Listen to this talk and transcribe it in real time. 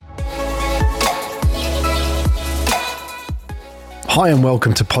Hi and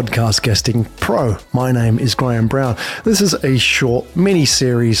welcome to Podcast Guesting Pro. My name is Graham Brown. This is a short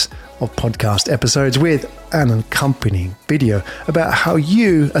mini-series of podcast episodes with an accompanying video about how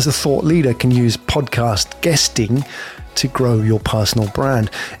you as a thought leader can use podcast guesting to grow your personal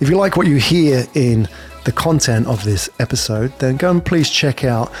brand. If you like what you hear in the content of this episode, then go and please check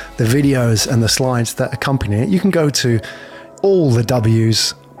out the videos and the slides that accompany it. You can go to all the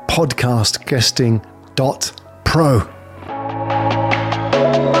W's, podcastguesting.pro.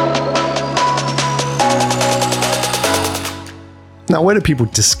 Now, where do people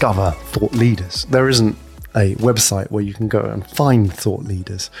discover thought leaders? There isn't a website where you can go and find thought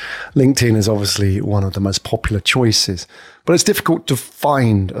leaders. LinkedIn is obviously one of the most popular choices, but it's difficult to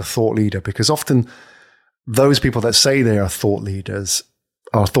find a thought leader because often those people that say they are thought leaders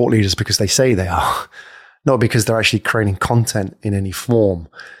because they say they are, not because they're actually creating content in any form.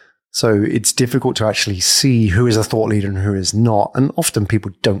 So it's difficult to actually see who is a thought leader and who is not. And often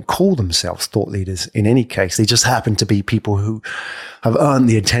people don't call themselves thought leaders in any case. They just happen to be people who have earned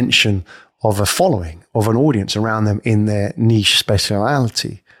the attention of a following, of an audience around them in their niche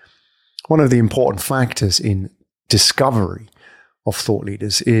speciality. One of the important factors in discovery of thought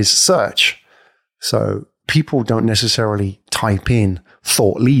leaders is search. So people don't necessarily type in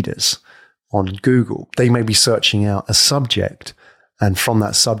thought leaders on Google. They may be searching out a subject, and from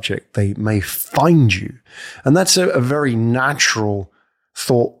that subject, they may find you. And that's a very natural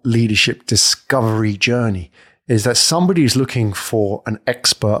thought leadership discovery journey, is that somebody is looking for an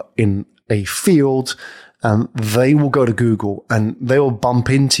expert in a field, and they will go to Google and they will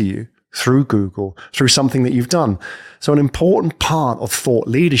bump into you through Google, through something that you've done. So an important part of thought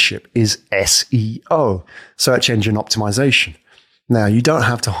leadership is SEO, search engine optimization. Now, you don't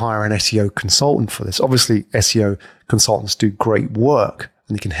have to hire an SEO consultant for this. Obviously, SEO consultants do great work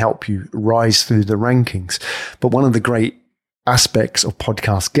and they can help you rise through the rankings. But one of the great aspects of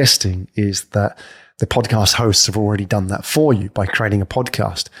podcast guesting is that the podcast hosts have already done that for you by creating a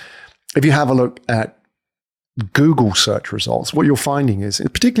podcast. If you have a look at Google search results, what you're finding is,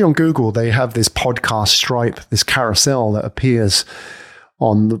 particularly on Google, they have this podcast stripe, this carousel that appears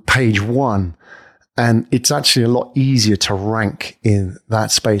on the page one. And it's actually a lot easier to rank in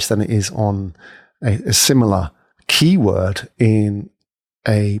that space than it is on a similar keyword in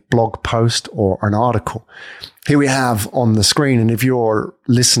a blog post or an article. Here we have on the screen, and if you're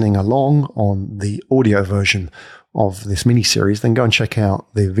listening along on the audio version of this mini-series, then go and check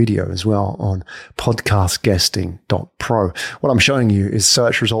out the video as well on podcastguesting.pro. What I'm showing you is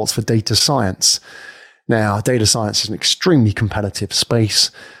search results for data science. Now, data science is an extremely competitive space.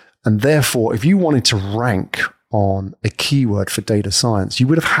 And therefore, if you wanted to rank on a keyword for data science, you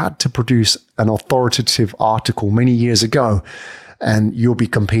would have had to produce an authoritative article many years ago. And you'll be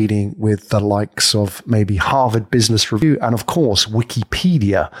competing with the likes of maybe Harvard Business Review and, of course,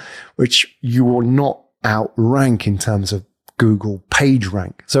 Wikipedia, which you will not outrank in terms of Google page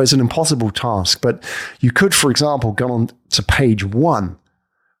rank. So it's an impossible task. But you could, for example, go on to page one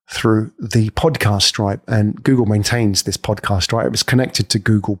through the podcast stripe, and Google maintains this podcast stripe. It's connected to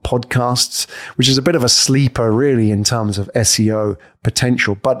Google Podcasts, which is a bit of a sleeper really in terms of SEO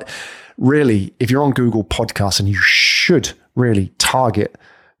potential. But really, if you're on Google Podcasts, and you should really target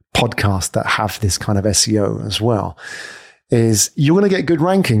podcasts that have this kind of SEO as well, is you're going to get good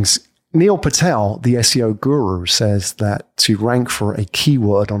rankings. Neil Patel, the SEO guru, says that to rank for a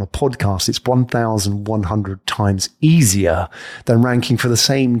keyword on a podcast, it's 1,100 times easier than ranking for the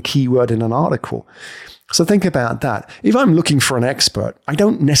same keyword in an article. So think about that. If I'm looking for an expert, I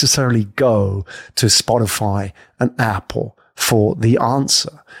don't necessarily go to Spotify and Apple for the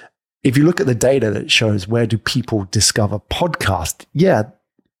answer. If you look at the data that shows where do people discover podcasts,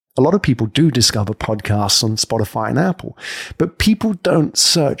 a lot of people do discover podcasts on Spotify and Apple, but people don't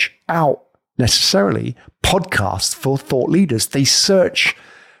search out necessarily podcasts for thought leaders. They search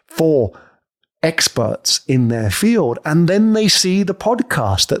for experts in their field, and then they see the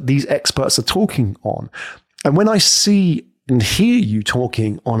podcast that these experts are talking on. And when I see and hear you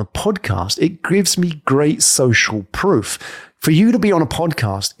talking on a podcast, it gives me great social proof. For you to be on a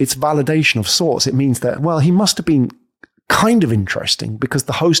podcast, it's validation of sorts. It means that, well, he must have been kind of interesting because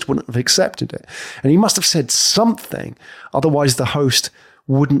the host wouldn't have accepted it. And he must have said something, otherwise the host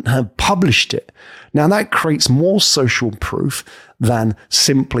wouldn't have published it. Now that creates more social proof than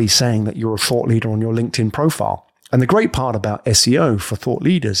simply saying that you're a thought leader on your LinkedIn profile. And the great part about SEO for thought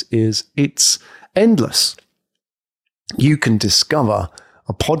leaders is it's endless. You can discover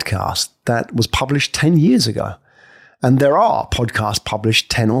a podcast that was published 10 years ago. And there are podcasts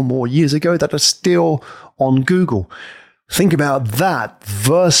published 10 or more years ago that are still on Google. Think about that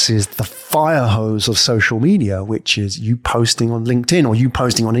versus the fire hose of social media, which is you posting on LinkedIn or you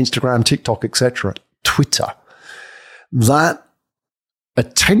posting on Instagram, TikTok, etc., Twitter, that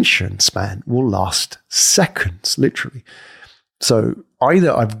attention span will last seconds, literally. So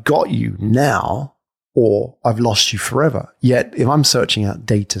either I've got you now or I've lost you forever. Yet if I'm searching out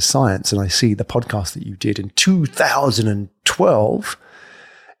data science and I see the podcast that you did in 2012,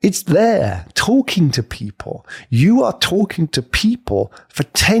 it's there talking to people. You are talking to people for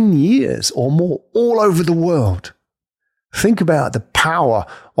 10 years or more all over the world. Think about the power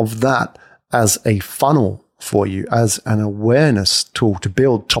of that as a funnel for you, as an awareness tool to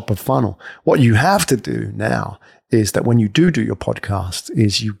build top of funnel. What you have to do now is that when you do your podcast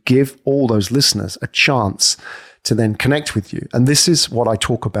is you give all those listeners a chance to then connect with you. And this is what I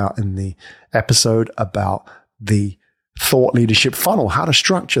talk about in the episode about the thought leadership funnel, how to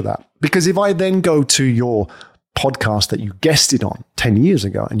structure that. Because if I then go to your podcast that you guested on 10 years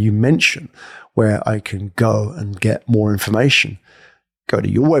ago and you mention where I can go and get more information, go to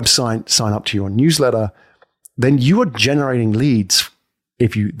your website, sign up to your newsletter, then you are generating leads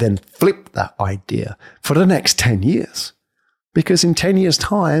if you then flip that idea for the next 10 years. Because in 10 years'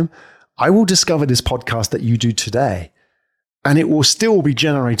 time, I will discover this podcast that you do today, and it will still be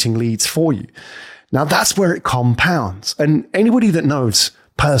generating leads for you. Now, that's where it compounds. And anybody that knows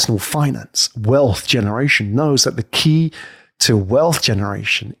personal finance, wealth generation, knows that the key to wealth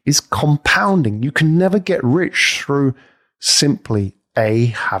generation is compounding. You can never get rich through simply A,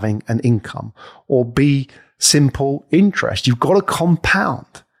 having an income, or B, simple interest. You've got to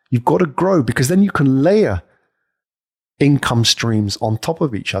compound. You've got to grow, because then you can layer income streams on top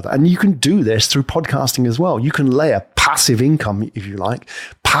of each other. And you can do this through podcasting as well. You can layer passive income, if you like,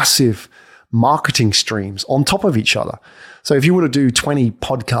 passive marketing streams on top of each other. So if you were to do 20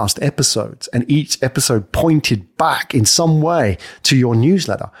 podcast episodes and each episode pointed back in some way to your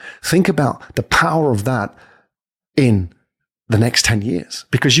newsletter, think about the power of that in the next 10 years,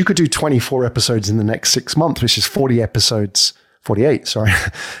 because you could do 24 episodes in the next 6 months, which is 48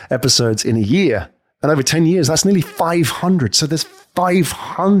 episodes in a year. And over 10 years, that's nearly 500. So there's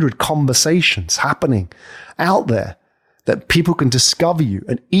 500 conversations happening out there that people can discover you,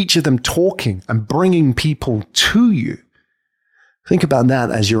 and each of them talking and bringing people to you. Think about that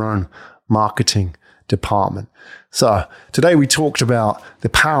as your own marketing department. So today we talked about the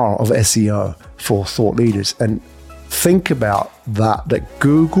power of SEO for thought leaders, and think about that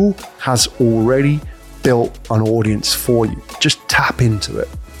Google has already built an audience for you. Just tap into it.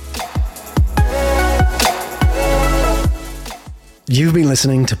 You've been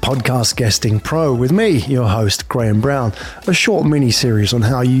listening to Podcast Guesting Pro with me, your host, Graham Brown, a short mini-series on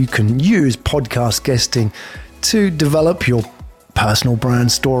how you can use podcast guesting to develop your personal brand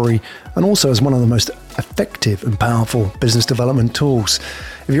story, and also as one of the most effective and powerful business development tools.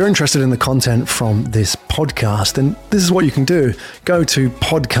 If you're interested in the content from this podcast, then this is what you can do. Go to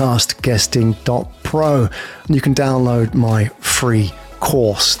podcastguesting.pro and you can download my free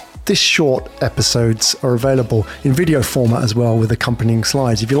course. This short episodes are available in video format as well with accompanying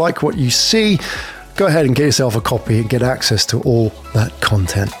slides. If you like what you see, go ahead and get yourself a copy and get access to all that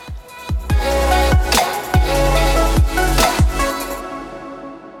content.